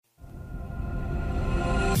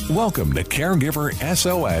Welcome to Caregiver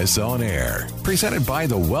SOS On Air, presented by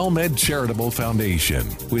the WellMed Charitable Foundation,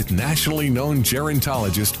 with nationally known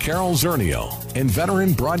gerontologist Carol Zernial and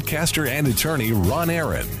veteran broadcaster and attorney Ron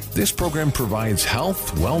Aaron. This program provides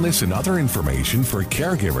health, wellness, and other information for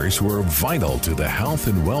caregivers who are vital to the health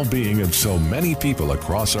and well-being of so many people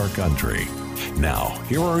across our country. Now,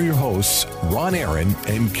 here are your hosts, Ron Aaron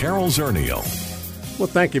and Carol Zernial. Well,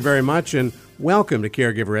 thank you very much, and welcome to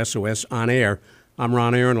Caregiver SOS On Air. I'm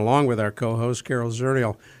Ron Aaron, along with our co-host, Carol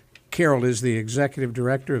Zernial. Carol is the executive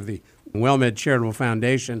director of the WellMed Charitable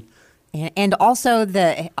Foundation. And also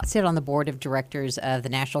sit on the board of directors of the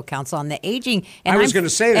National Council on the Aging. And I was going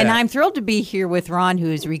to say that. And I'm thrilled to be here with Ron,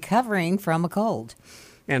 who is recovering from a cold.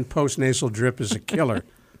 And post-nasal drip is a killer.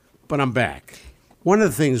 But I'm back. One of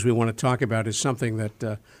the things we want to talk about is something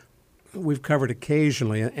that we've covered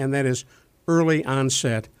occasionally, and that is early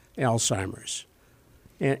onset Alzheimer's.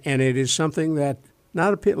 And it is something that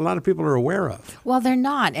not a lot of people are aware of. Well, they're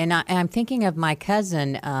not. And I'm thinking of my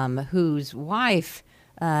cousin whose wife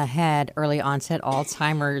had early onset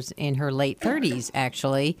Alzheimer's in her late 30s,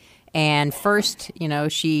 actually. And first,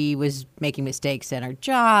 she was making mistakes at her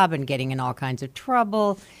job and getting in all kinds of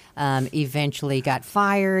trouble, eventually got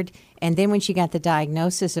fired. And then when she got the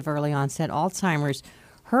diagnosis of early onset Alzheimer's,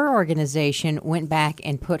 her organization went back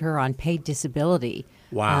and put her on paid disability.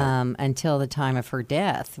 Wow. Until the time of her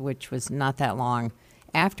death, which was not that long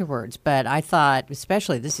afterwards. But I thought,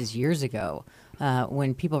 especially this is years ago,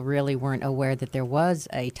 when people really weren't aware that there was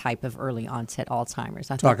a type of early onset Alzheimer's.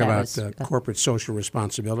 Talk about corporate social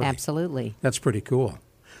responsibility. Absolutely. That's pretty cool.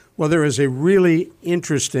 Well, there is a really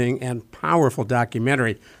interesting and powerful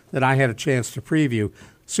documentary that I had a chance to preview.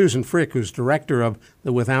 Susan Frick, who's director of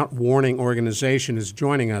the Without Warning organization, is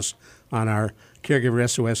joining us on our Caregiver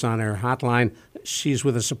SOS On Air hotline. She's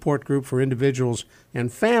with a support group for individuals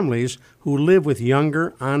and families who live with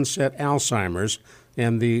younger onset Alzheimer's.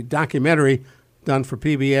 And the documentary done for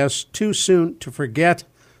PBS, Too Soon to Forget,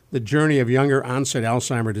 the journey of younger onset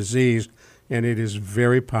Alzheimer's disease, and it is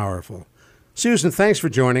very powerful. Susan, thanks for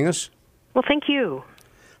joining us. Well, thank you.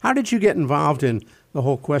 How did you get involved in the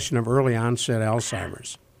whole question of early onset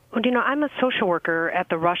Alzheimer's? Well, I'm a social worker at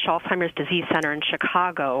the Rush Alzheimer's Disease Center in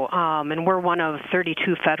Chicago, and we're one of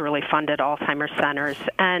 32 federally funded Alzheimer's centers.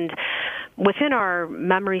 And within our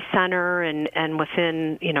memory center and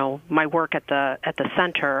within, my work at the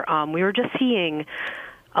center, we were just seeing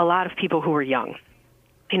a lot of people who were young.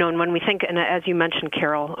 And when we think, and as you mentioned,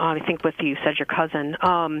 Carol, I think you said your cousin,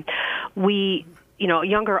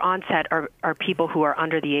 younger onset are people who are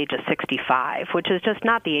under the age of 65, which is just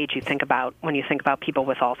not the age you think about when you think about people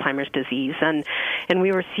with Alzheimer's disease. And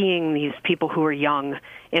we were seeing these people who were young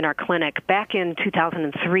in our clinic back in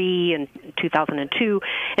 2003 and 2002,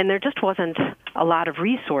 and there just wasn't a lot of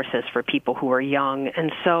resources for people who were young.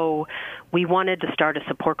 And so we wanted to start a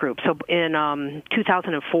support group. So in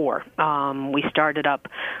 2004, we started up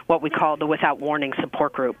what we call the Without Warning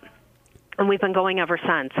support group. And we've been going ever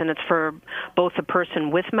since, and it's for both the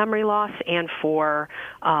person with memory loss and for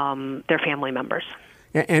their family members.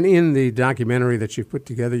 And in the documentary that you've put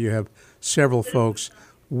together, you have several folks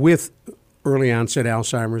with early onset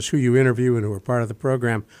Alzheimer's who you interview and who are part of the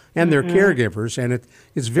program, and their caregivers. And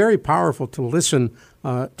it's very powerful to listen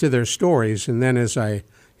to their stories. And then, as I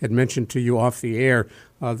had mentioned to you off the air,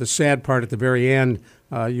 the sad part at the very end,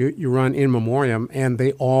 you run in memoriam, and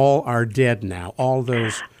they all are dead now, all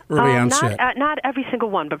those early onset. Not every single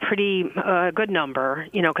one, but pretty good number,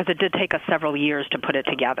 because it did take us several years to put it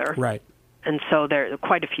together. Right. And so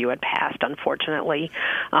quite a few had passed, unfortunately.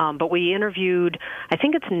 But we interviewed, I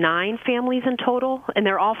think it's 9 families in total, and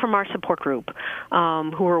they're all from our support group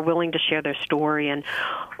who were willing to share their story. And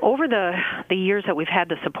over the years that we've had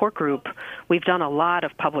the support group, we've done a lot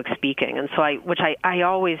of public speaking. And so I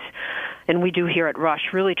always, and we do here at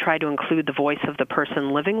Rush, really try to include the voice of the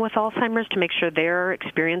person living with Alzheimer's to make sure their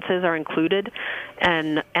experiences are included,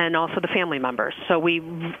 and also the family members. So we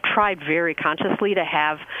tried very consciously to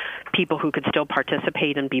have people who could still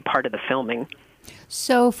participate and be part of the filming.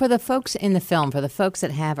 So for the folks in the film, for the folks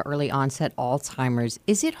that have early onset Alzheimer's,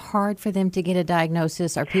 is it hard for them to get a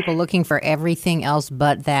diagnosis? Are people looking for everything else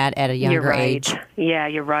but that at a younger age? Yeah,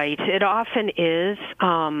 you're right. It often is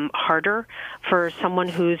harder for someone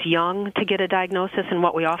who's young to get a diagnosis, and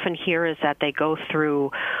what we often hear is that they go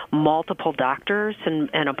through multiple doctors and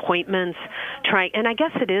appointments. And I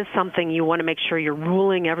guess it is something you want to make sure you're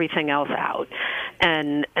ruling everything else out.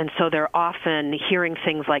 And so they're often hearing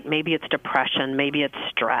things like maybe it's depression, maybe it's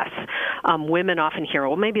stress. Women often hear,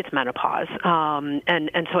 well, maybe it's menopause.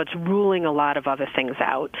 And so it's ruling a lot of other things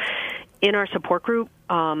out. in our support group,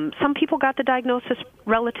 some people got the diagnosis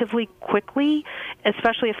relatively quickly,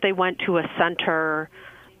 especially if they went to a center,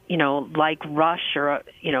 like Rush or, a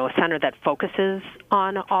center that focuses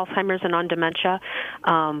on Alzheimer's and on dementia.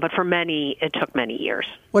 But for many, it took many years.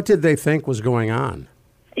 What did they think was going on?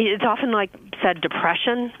 It's often said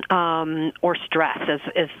depression or stress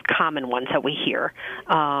as common ones that we hear.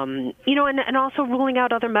 And also ruling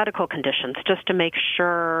out other medical conditions just to make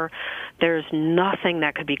sure there's nothing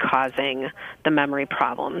that could be causing the memory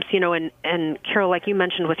problems. And Carol, like you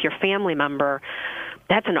mentioned with your family member,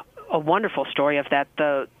 that's a wonderful story of that.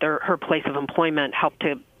 Her place of employment helped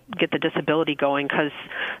to get the disability going, because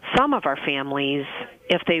some of our families,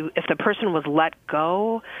 if the person was let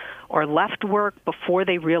go or left work before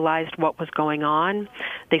they realized what was going on,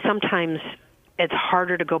 it's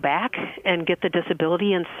harder to go back and get the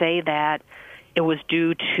disability and say that it was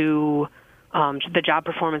due to the job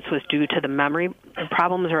performance was due to the memory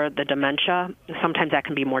problems or the dementia. Sometimes that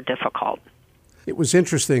can be more difficult. It was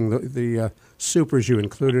interesting, the supers you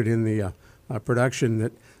included in the production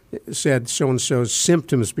that said so-and-so's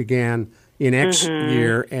symptoms began in X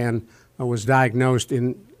year and was diagnosed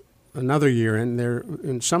in another year,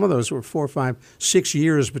 and some of those were 4, 5, 6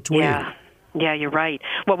 years between. Yeah, you're right.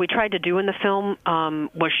 What we tried to do in the film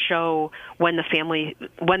was show when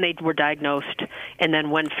they were diagnosed, and then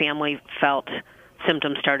when family felt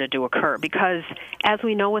symptoms started to occur. Because as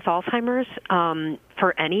we know with Alzheimer's,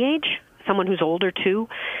 for any age, someone who's older too,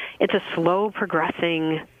 it's a slow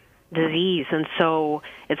progressing disease, and so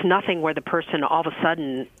it's nothing where the person all of a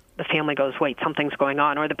sudden the family goes, wait, something's going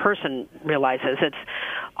on, or the person realizes. It's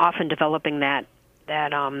often developing that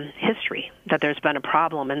history that there's been a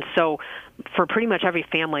problem. And so for pretty much every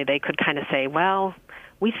family, they could kind of say, well,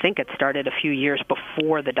 we think it started a few years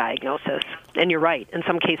before the diagnosis. And you're right. In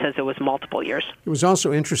some cases, it was multiple years. It was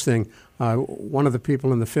also interesting. One of the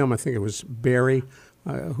people in the film, I think it was Barry,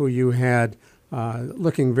 who you had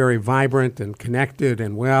looking very vibrant and connected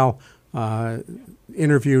and well,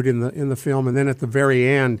 interviewed in the film, and then at the very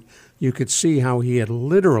end, you could see how he had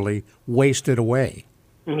literally wasted away.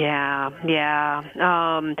 Yeah.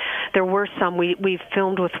 There were some. We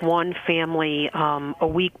filmed with one family a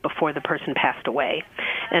week before the person passed away,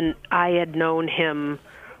 and I had known him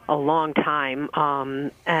a long time,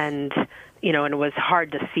 and it was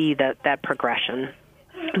hard to see that progression.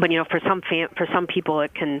 But for some people,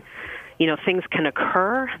 it can. Things can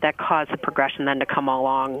occur that cause the progression then to come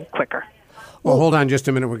along quicker. Well, hold on just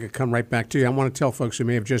a minute. We're going to come right back to you. I want to tell folks who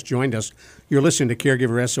may have just joined us, you're listening to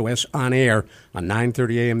Caregiver SOS on air on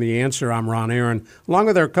 9:30 a.m. The Answer. I'm Ron Aaron, along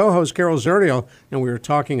with our co-host, Carol Zernial, and we were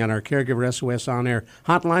talking on our Caregiver SOS on air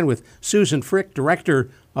hotline with Susan Frick,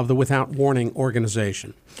 director of the Without Warning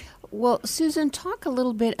organization. Well, Susan, talk a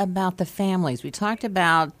little bit about the families. We talked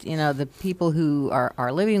about, the people who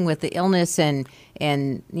are living with the illness and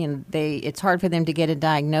it's hard for them to get a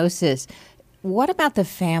diagnosis. What about the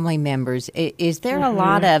family members? Is there a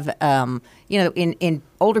lot of, in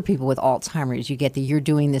older people with Alzheimer's, you get you're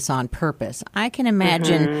doing this on purpose. I can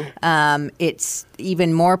imagine it's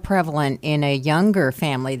even more prevalent in a younger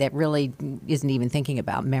family that really isn't even thinking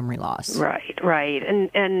about memory loss. Right. And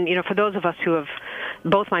for those of us who have,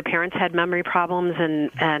 both my parents had memory problems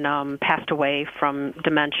and passed away from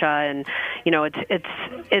dementia, and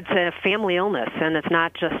it's a family illness, and it's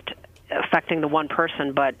not just affecting the one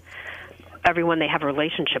person, but everyone they have a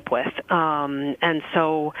relationship with. And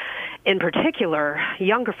so, in particular,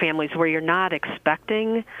 younger families where you're not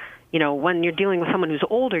expecting, when you're dealing with someone who's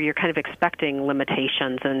older, you're kind of expecting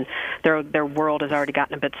limitations, and their world has already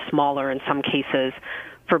gotten a bit smaller in some cases.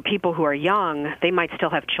 For people who are young, they might still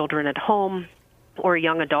have children at home, or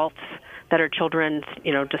young adults that are children,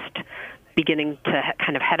 just beginning to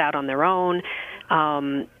kind of head out on their own.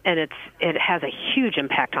 And it has a huge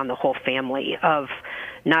impact on the whole family of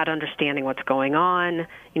not understanding what's going on,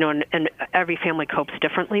 and every family copes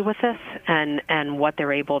differently with this and what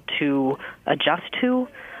they're able to adjust to.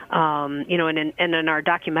 And in our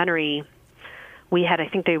documentary, we had, I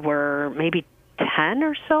think they were maybe 10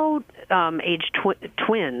 or so age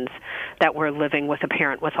twins that were living with a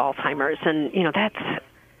parent with Alzheimer's. And, that's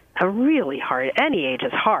a really hard, any age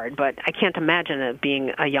is hard, but I can't imagine it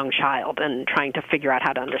being a young child and trying to figure out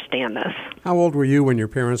how to understand this. How old were you when your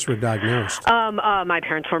parents were diagnosed? My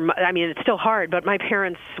parents were, it's still hard, but my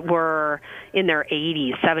parents were in their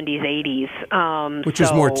 80s, 70s, 80s. Which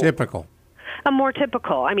is more typical. More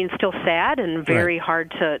typical. Still sad and very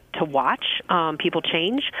hard to watch. People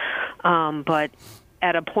change, but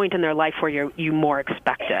at a point in their life where you more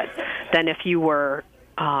expect it than if you were,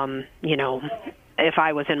 if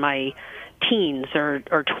I was in my teens or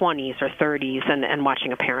 20s or 30s and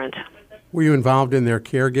watching a parent. Were you involved in their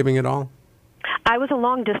caregiving at all? I was a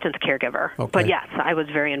long-distance caregiver, Okay. but yes, I was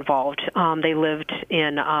very involved. They lived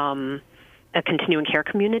in a continuing care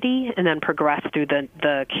community and then progressed through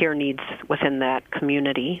the care needs within that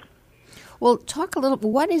community. Well, talk a little.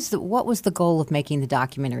 What was the goal of making the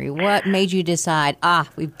documentary? What made you decide?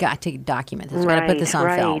 We've got to document this. We've got to put this on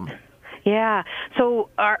film. Yeah. So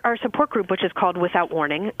our support group, which is called Without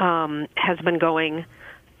Warning, has been going.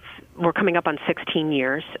 We're coming up on 16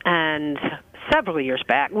 years, and several years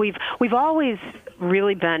back, we've always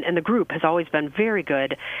really been, and the group has always been very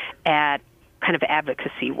good at kind of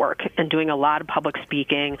advocacy work and doing a lot of public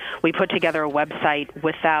speaking. We put together a website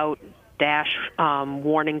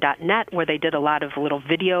without-warning.net where they did a lot of little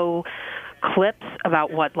video clips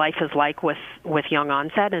about what life is like with young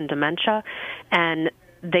onset and dementia, and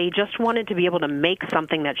they just wanted to be able to make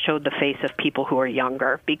something that showed the face of people who are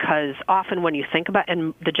younger, because often when you think about,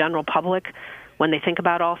 and the general public, when they think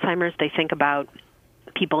about Alzheimer's, they think about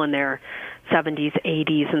people in their 70s,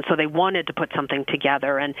 80s, and so they wanted to put something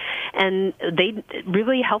together. And they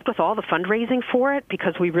really helped with all the fundraising for it,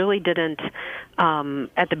 because we really didn't,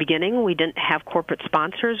 at the beginning, we didn't have corporate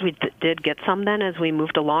sponsors. We did get some then as we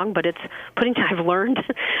moved along, but I've learned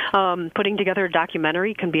putting together a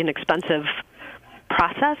documentary can be an expensive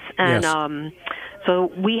process, and yes.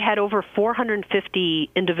 So we had over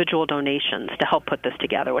 450 individual donations to help put this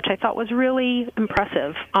together, which I thought was really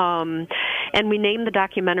impressive. And we named the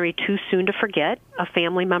documentary Too Soon to Forget. A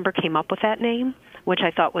family member came up with that name, which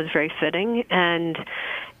I thought was very fitting. And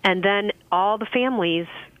then all the families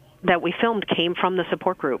that we filmed came from the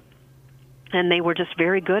support group. And they were just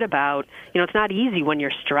very good about, it's not easy when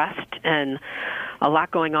you're stressed and a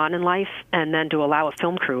lot going on in life, and then to allow a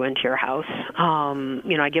film crew into your house.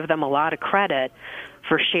 I give them a lot of credit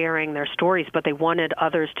for sharing their stories, but they wanted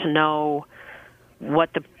others to know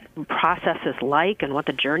what the process is like and what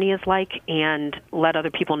the journey is like, and let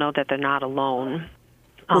other people know that they're not alone.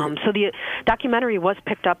 So the documentary was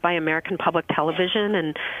picked up by American Public Television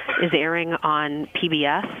and is airing on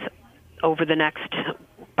PBS over the next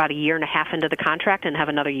about a year and a half into the contract, and have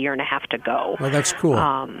another year and a half to go. Well, that's cool.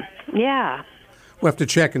 Yeah. We'll have to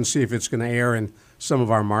check and see if it's going to air in some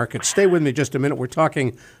of our markets. Stay with me just a minute. We're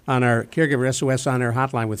talking on our Caregiver SOS On Air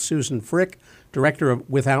hotline with Susan Frick, Director of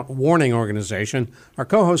Without Warning organization. Our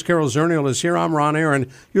co-host Carol Zernial is here. I'm Ron Aaron.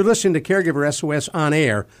 You're listening to Caregiver SOS On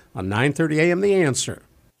Air on 9:30 a.m. The Answer.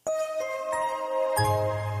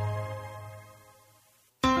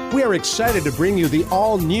 We are excited to bring you the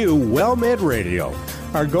all-new WellMed Radio.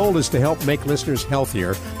 Our goal is to help make listeners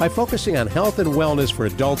healthier by focusing on health and wellness for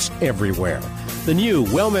adults everywhere. The new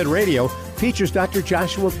WellMed Radio features Dr.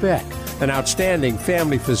 Joshua Beck, an outstanding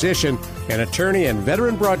family physician, and attorney and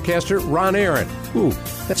veteran broadcaster Ron Aaron. Ooh,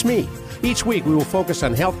 that's me. Each week we will focus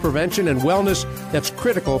on health prevention and wellness that's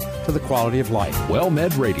critical to the quality of life.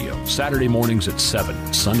 WellMed Radio, Saturday mornings at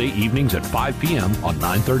 7, Sunday evenings at 5 p.m. on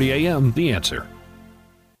 9:30 a.m. The Answer.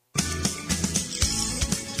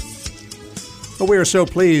 Well, we are so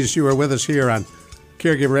pleased you are with us here on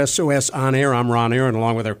Caregiver SOS On Air. I'm Ron Aaron,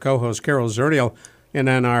 along with our co-host Carol Zernial, and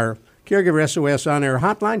on our Caregiver SOS On Air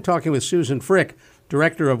hotline, talking with Susan Frick,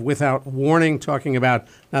 Director of Without Warning, talking about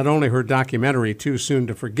not only her documentary, Too Soon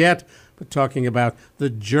to Forget, but talking about the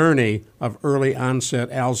journey of early onset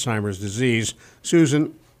Alzheimer's disease.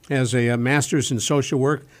 Susan has a master's in social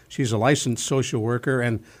work. She's a licensed social worker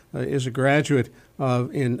and is a graduate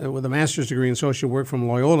with a master's degree in social work from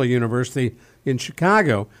Loyola University in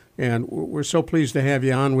Chicago. And we're so pleased to have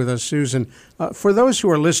you on with us, Susan. For those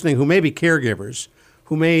who are listening who may be caregivers,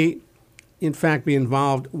 who may in fact be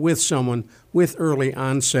involved with someone with early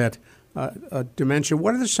onset dementia,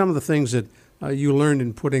 what are some of the things that you learned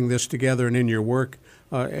in putting this together and in your work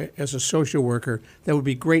as a social worker that would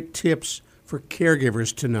be great tips for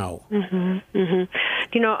caregivers to know? Mm-hmm,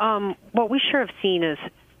 mm-hmm. What we sure have seen is,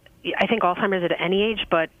 I think Alzheimer's at any age,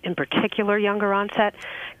 but in particular younger onset,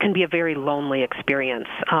 can be a very lonely experience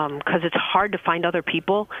because it's hard to find other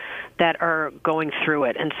people that are going through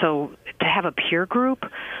it. And so to have a peer group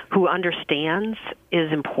who understands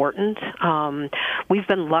is important. We've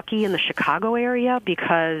been lucky in the Chicago area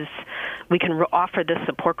because we can offer this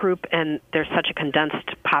support group, and there's such a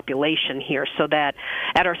condensed population here, so that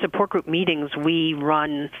at our support group meetings, we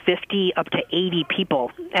run 50 up to 80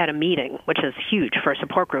 people at a meeting, which is huge for a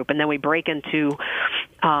support group. And then we break into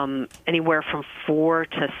anywhere from 4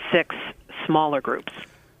 to 6 smaller groups.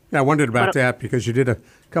 Yeah, I wondered about that because you did a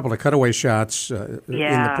couple of cutaway shots in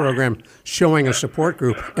the program showing a support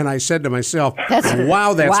group, and I said to myself,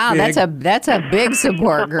 "Wow, that's big. That's a big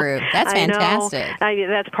support group. That's fantastic."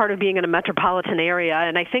 That's part of being in a metropolitan area,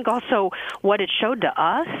 and I think also what it showed to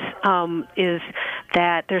us is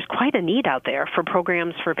that there's quite a need out there for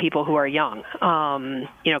programs for people who are young.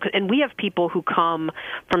 And we have people who come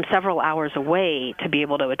from several hours away to be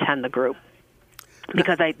able to attend the group,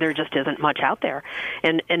 because there just isn't much out there.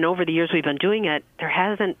 And over the years we've been doing it, there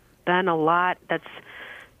hasn't been a lot that's,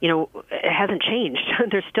 it hasn't changed.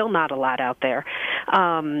 There's still not a lot out there.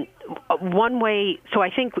 One way, so I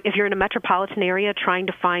think if you're in a metropolitan area trying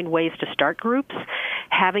to find ways to start groups,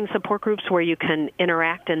 having support groups where you can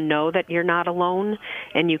interact and know that you're not alone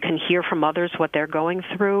and you can hear from others what they're going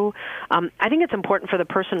through. I think it's important for the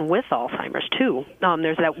person with Alzheimer's, too.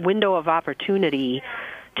 There's that window of opportunity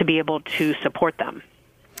to be able to support them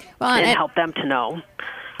and help them to know.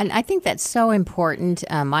 And I think that's so important.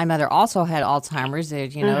 My mother also had Alzheimer's.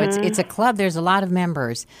 It's a club. There's a lot of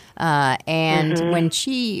members. And when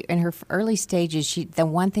she, in her early stages, the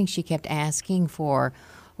one thing she kept asking for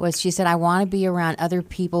was, she said, I want to be around other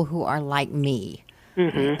people who are like me.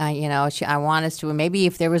 I want us to, maybe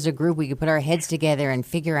if there was a group, we could put our heads together and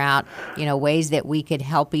figure out, ways that we could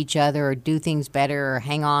help each other or do things better or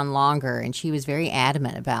hang on longer. And she was very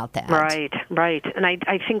adamant about that. Right. And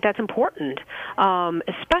I think that's important.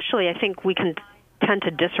 Especially, I think we can tend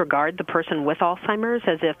to disregard the person with Alzheimer's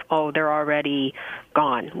as if, they're already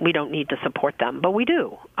gone. We don't need to support them. But we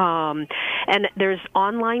do. And there's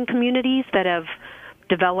online communities that have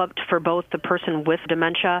developed for both the person with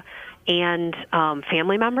dementia and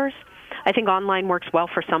family members. I think online works well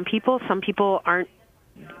for some people. Some people aren't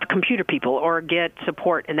computer people or get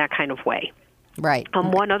support in that kind of way. Right.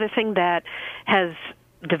 One other thing that has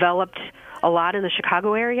developed a lot in the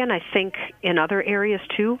Chicago area, and I think in other areas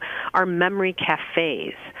too, are memory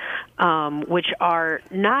cafes, which are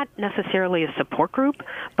not necessarily a support group,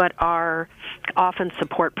 but are often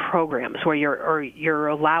support programs where you're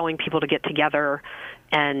allowing people to get together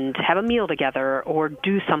and have a meal together or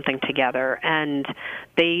do something together, and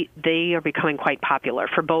they are becoming quite popular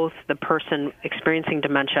for both the person experiencing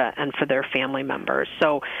dementia and for their family members.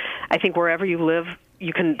 So I think wherever you live,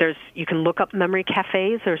 you can look up memory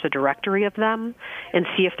cafes. There's a directory of them, and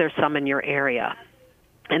see if there's some in your area.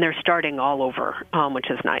 And they're starting all over,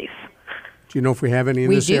 which is nice. Do you know if we have any in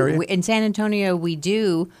this area? In San Antonio, we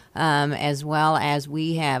do, as well as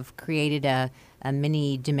we have created a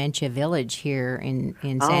mini dementia village here in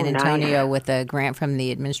San Antonio with a grant from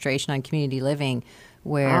the Administration on Community Living,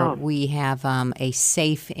 where we have a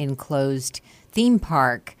safe, enclosed theme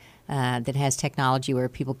park that has technology where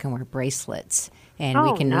people can wear bracelets. And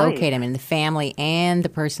we can locate them, and the family and the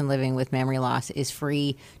person living with memory loss is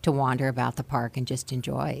free to wander about the park and just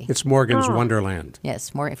enjoy. It's Morgan's Wonderland.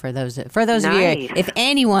 Yes, more for those of you. If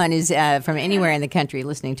anyone is from anywhere in the country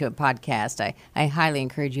listening to a podcast, I highly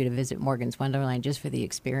encourage you to visit Morgan's Wonderland just for the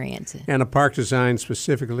experience. And a park designed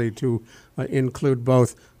specifically to include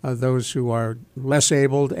both those who are less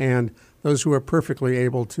abled and those who are perfectly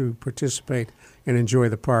able to participate and enjoy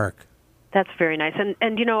the park. That's very nice. And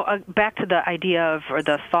back to the idea of, or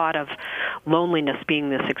the thought of loneliness being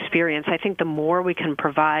this experience, I think the more we can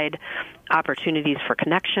provide opportunities for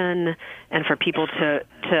connection and for people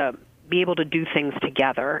to be able to do things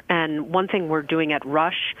together. And one thing we're doing at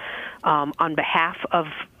Rush on behalf of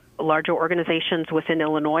larger organizations within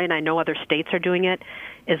Illinois, and I know other states are doing it,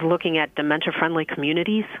 is looking at dementia-friendly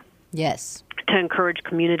communities. Yes. To encourage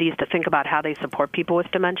communities to think about how they support people with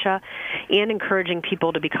dementia, and encouraging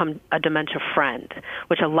people to become a dementia friend,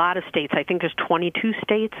 which a lot of states, I think there's 22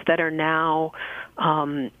 states that are now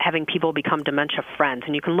having people become dementia friends.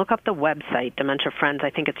 And you can look up the website, Dementia Friends. I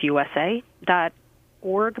think it's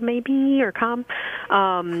USA.org maybe or com.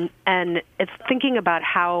 And it's thinking about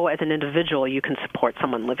how, as an individual, you can support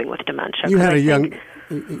someone living with dementia. You had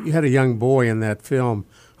a young boy in that film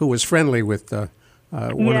who was friendly with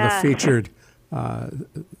one of the featured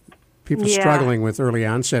people struggling with early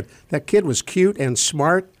onset. That kid was cute and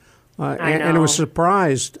smart, and it was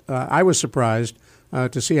surprised. I was surprised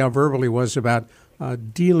to see how verbal he was about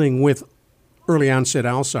dealing with early onset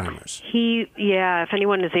Alzheimer's. If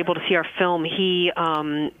anyone is able to see our film,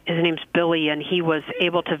 his name's Billy, and he was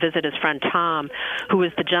able to visit his friend Tom, who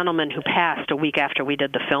was the gentleman who passed a week after we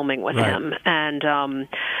did the filming with him. And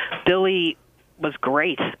Billy was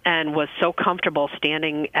great and was so comfortable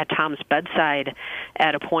standing at Tom's bedside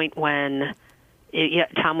at a point when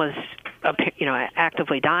Tom was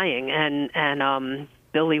actively dying, and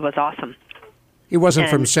Billy was awesome. He wasn't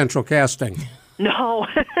from Central Casting. No,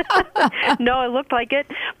 no, it looked like it,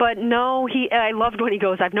 but no. I loved when he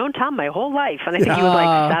goes, "I've known Tom my whole life," and I think he was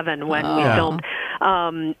like 7 when we filmed.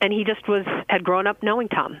 And he just had grown up knowing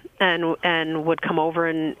Tom, and would come over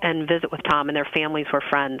and visit with Tom, and their families were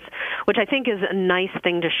friends, which I think is a nice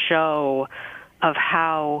thing to show of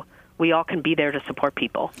how we all can be there to support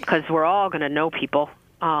people, because we're all going to know people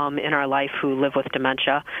in our life who live with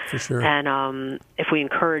dementia. For sure. And if we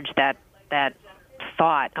encourage that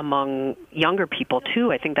thought among younger people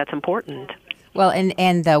too, I think that's important. Well,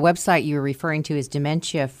 and the website you were referring to is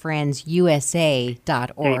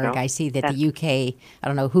dementiafriendsusa.org. I see that the UK, I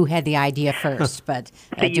don't know who had the idea first, but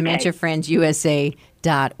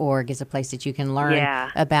dementiafriendsusa.org is a place that you can learn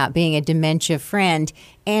about being a dementia friend.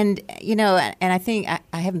 And, and I think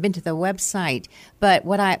I haven't been to the website, but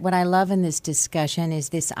what I love in this discussion is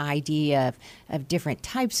this idea of different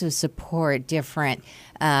types of support, different,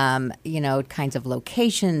 kinds of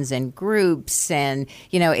locations and groups. And,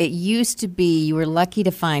 it used to be you were lucky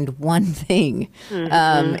to find one thing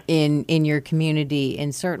in your community.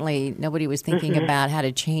 And certainly nobody was thinking about how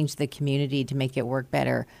to change the community to make it work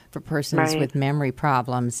better for persons with memory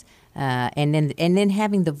problems. And then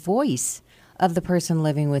having the voice of the person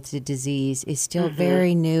living with the disease is still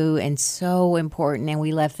very new and so important, and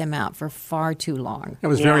we left them out for far too long. It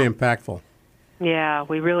was very impactful. Yeah,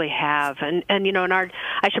 we really have. And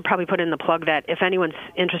I should probably put in the plug that if anyone's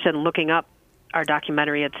interested in looking up our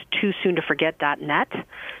documentary, it's toosoontoforget.net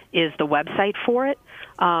is the website for it.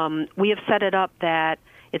 We have set it up that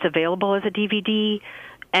it's available as a DVD.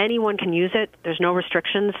 Anyone can use it. There's no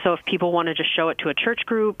restrictions. So if people want to just show it to a church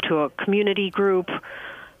group, to a community group,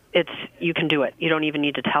 you can do it. You don't even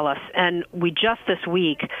need to tell us. And we just this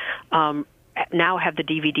week now have the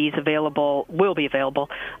DVDs available, will be available,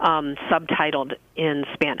 subtitled in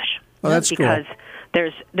Spanish. Oh, that's because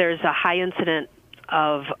cool. There's a high incident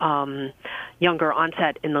of younger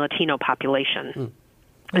onset in the Latino population.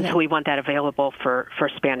 And so we want that available for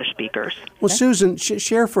Spanish speakers. Well, Susan,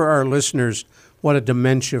 share for our listeners what a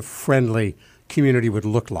dementia-friendly community would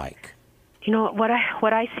look like. What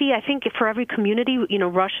I see, I think for every community,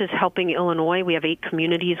 Rush is helping Illinois. We have 8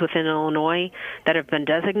 communities within Illinois that have been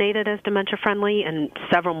designated as dementia-friendly and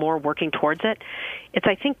several more working towards it. It's,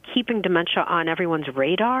 I think, keeping dementia on everyone's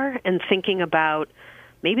radar and thinking about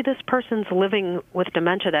maybe this person's living with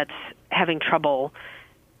dementia that's having trouble,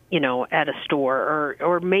 at a store,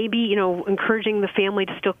 or maybe, encouraging the family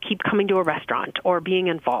to still keep coming to a restaurant or being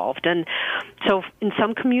involved. And so in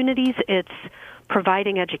some communities, it's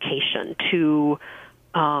providing education to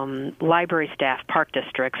library staff, park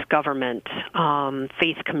districts, government,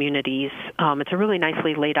 faith communities. It's a really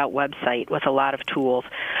nicely laid out website with a lot of tools.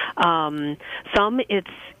 Some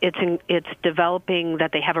it's developing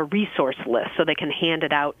that they have a resource list so they can hand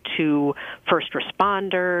it out to first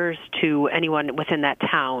responders, to anyone within that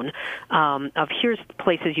town, of here's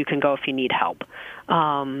places you can go if you need help.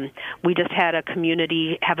 We just had a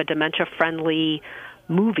community have a dementia-friendly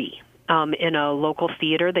movie. In a local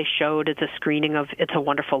theater, they showed it's a screening of It's a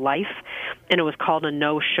Wonderful Life, and it was called a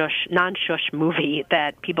non-shush movie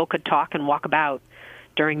that people could talk and walk about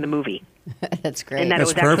during the movie. That's great. And that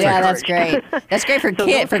that's it was perfect. Yeah, that's great. That's great for so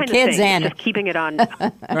kids and just keeping it on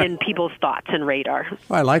in people's thoughts and radar.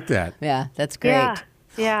 Oh, I like that. yeah, that's great.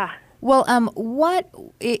 Yeah. Well,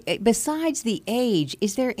 besides the age,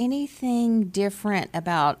 is there anything different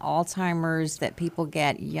about Alzheimer's that people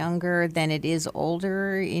get younger than it is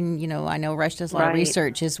older? I know Rush does a lot of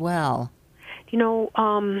research as well.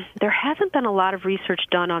 There hasn't been a lot of research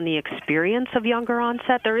done on the experience of younger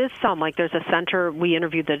onset. There is some, like there's a center, we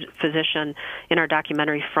interviewed the physician in our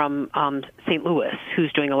documentary from St. Louis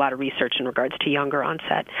who's doing a lot of research in regards to younger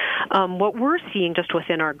onset. What we're seeing just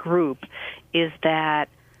within our group is that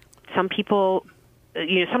some people,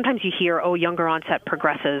 sometimes you hear, younger onset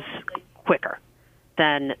progresses quicker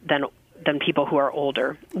than people who are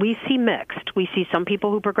older. We see mixed. We see some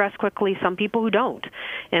people who progress quickly, some people who don't,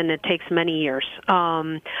 and it takes many years.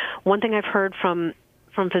 One thing I've heard from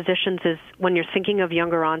physicians is when you're thinking of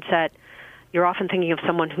younger onset, you're often thinking of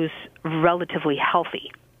someone who's relatively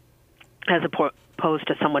healthy, as opposed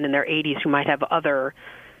to someone in their 80s who might have other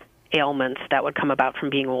ailments that would come about from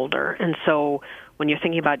being older. And so when you're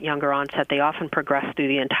thinking about younger onset, they often progress through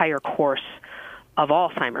the entire course of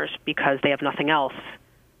Alzheimer's because they have nothing else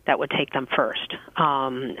that would take them first.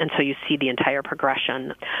 And so you see the entire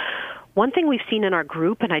progression. One thing we've seen in our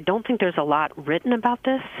group, and I don't think there's a lot written about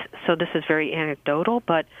this, so this is very anecdotal,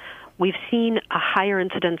 but we've seen a higher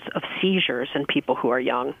incidence of seizures in people who are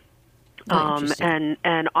young.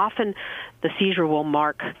 And often the seizure will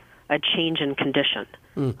mark a change in condition.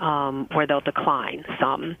 where they'll decline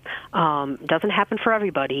some. Doesn't happen for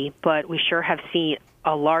everybody, but we sure have seen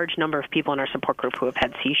a large number of people in our support group who have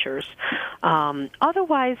had seizures.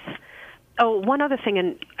 Otherwise, one other thing,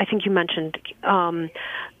 and I think you mentioned,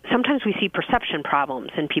 sometimes we see perception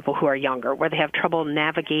problems in people who are younger, where they have trouble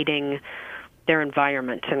navigating their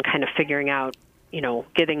environment and kind of figuring out,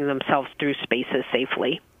 getting themselves through spaces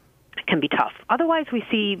safely. It can be tough. Otherwise, we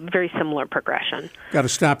see very similar progression. Got to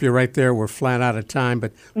stop you right there. We're flat out of time,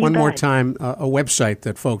 but one more time, a website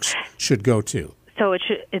that folks should go to. So it's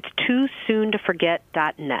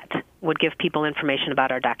toosoonttoforget.net would give people information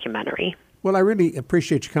about our documentary. Well, I really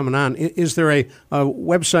appreciate you coming on. Is there a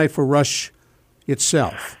website for Rush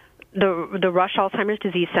itself? The Rush Alzheimer's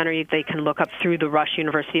Disease Center, they can look up through the Rush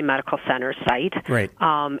University Medical Center site. Great.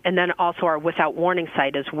 And then also our Without Warning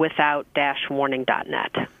site is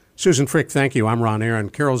without-warning.net. Susan Frick, thank you. I'm Ron Aaron.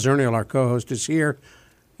 Carol Zernial, our co-host, is here,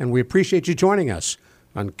 and we appreciate you joining us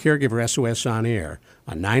on Caregiver SOS On Air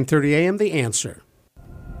on 9:30 a.m. The Answer.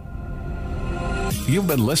 You've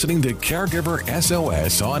been listening to Caregiver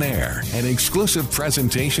SOS On Air, an exclusive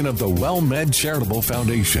presentation of the WellMed Charitable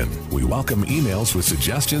Foundation. We welcome emails with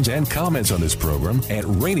suggestions and comments on this program at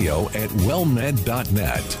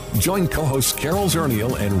radio@wellmed.net. Join co-hosts Carol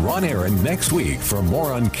Zernial and Ron Aaron next week for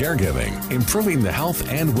more on caregiving, improving the health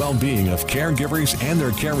and well-being of caregivers and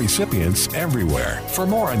their care recipients everywhere. For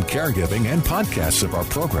more on caregiving and podcasts of our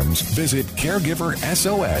programs, visit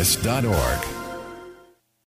caregiversos.org.